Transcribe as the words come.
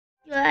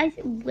Guys,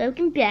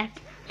 welcome back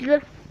to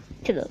the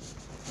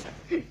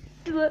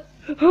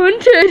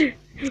haunted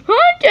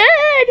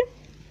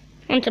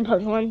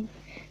Pokemon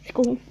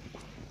school.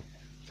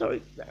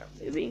 Sorry that I'm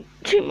moving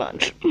too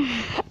much.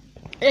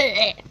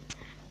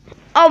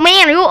 Oh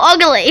man, you're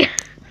ugly.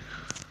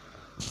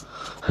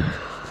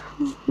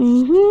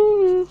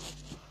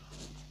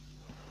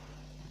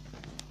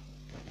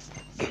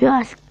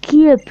 Just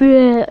keep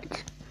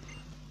it.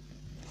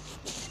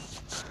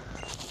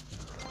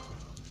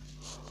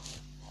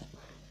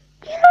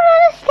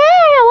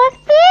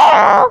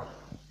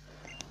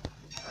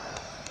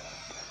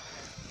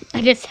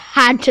 I just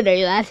had to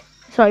do that.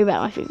 Sorry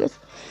about my fingers.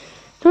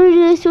 Told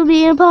you this will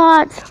be in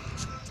parts.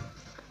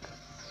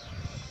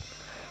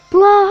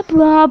 Blah,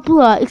 blah,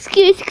 blah.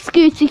 Excuse.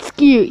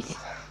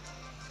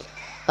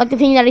 Like the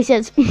thing that he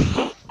says.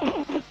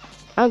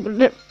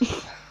 I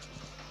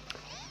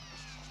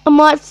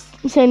might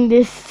send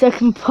this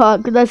second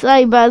part because I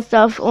say bad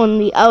stuff on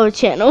the other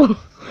channel.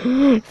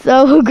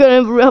 So we're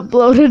gonna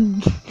upload it.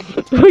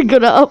 We're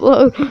gonna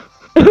upload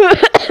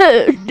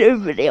a new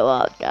video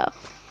after.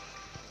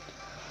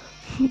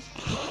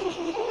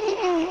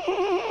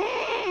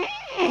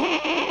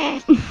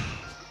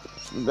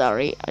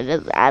 Sorry, I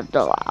just had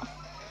to laugh.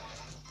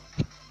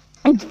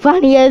 It's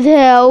funny as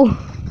hell.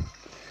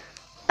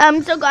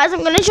 So guys,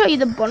 I'm gonna show you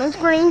the bottom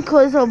screen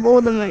because of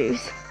all the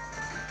moves.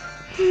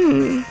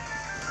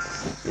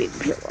 Big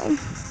pillow.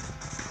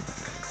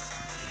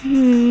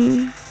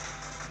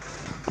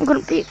 I'm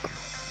gonna pick.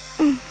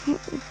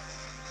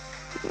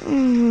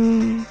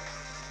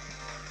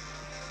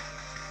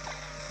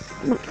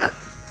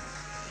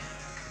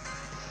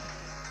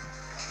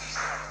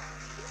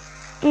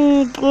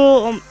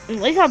 At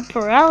least I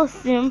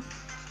paralyzed him.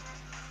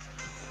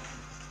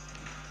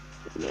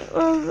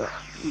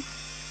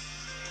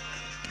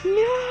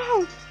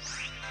 No!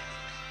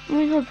 At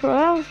least I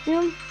paralyzed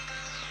him.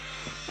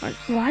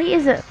 Why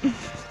is it?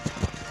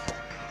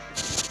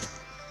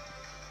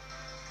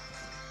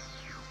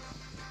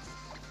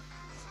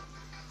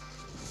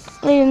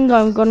 And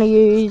I'm gonna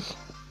use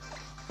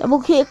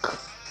double kick.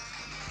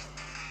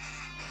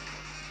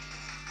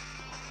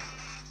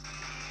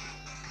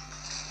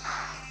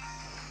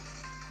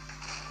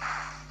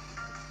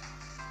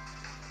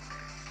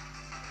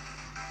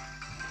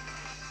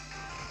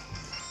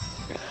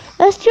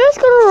 That's just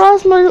gonna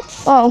last my.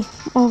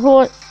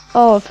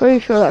 I'm pretty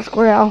sure that's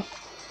Growl.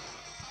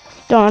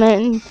 Darn it.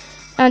 And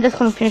I'm just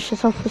gonna finish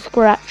this off with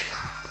Scratch.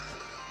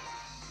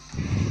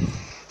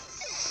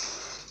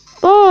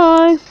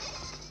 Bye.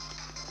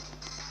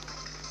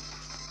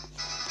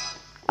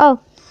 Oh.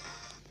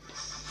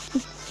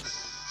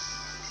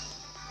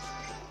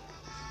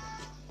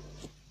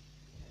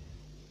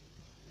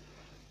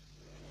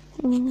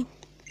 You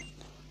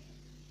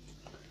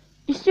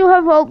still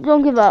have hope,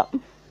 don't give up.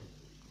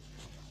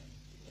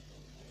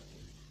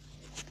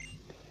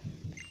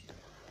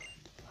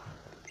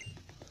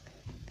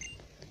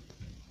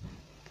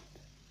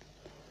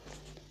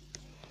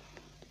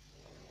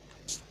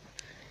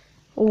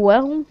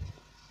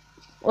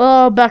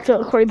 Well, back to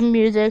the creepy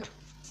music.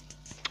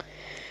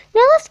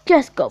 Now let's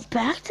just go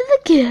back to the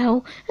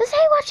girl and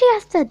see what she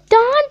has to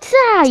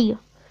say.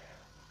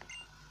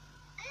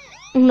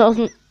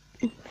 No,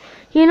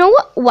 you know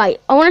what? Wait,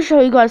 I want to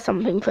show you guys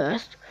something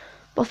first.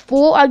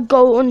 Before I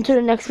go on to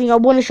the next thing, I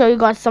want to show you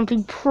guys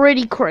something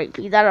pretty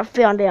creepy that I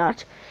found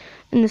out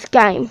in this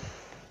game.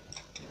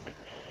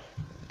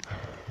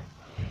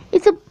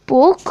 It's a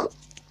book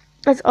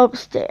that's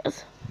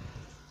upstairs.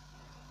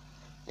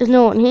 There's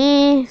no one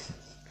here. It's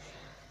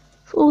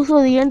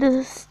also the end of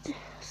the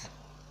stairs.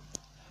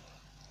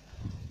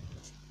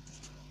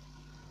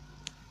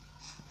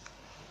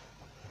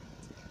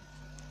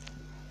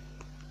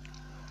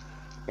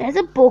 There's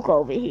a book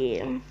over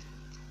here.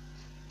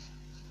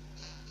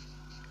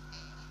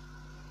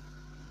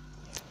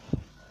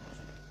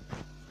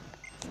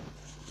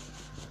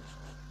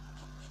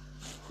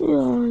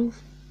 Yeah,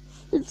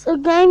 it's a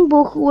game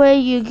book where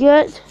you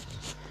get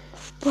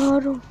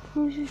bottle.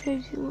 Who's your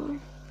favorite?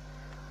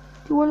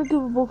 Do you want to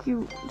give a book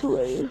you to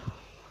read?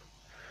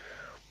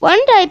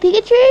 One day,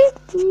 Pikachu.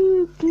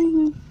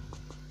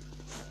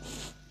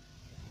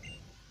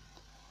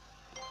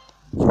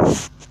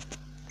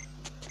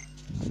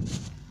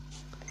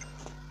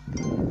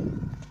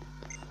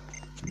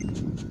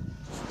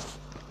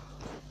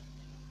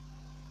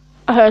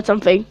 I heard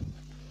something.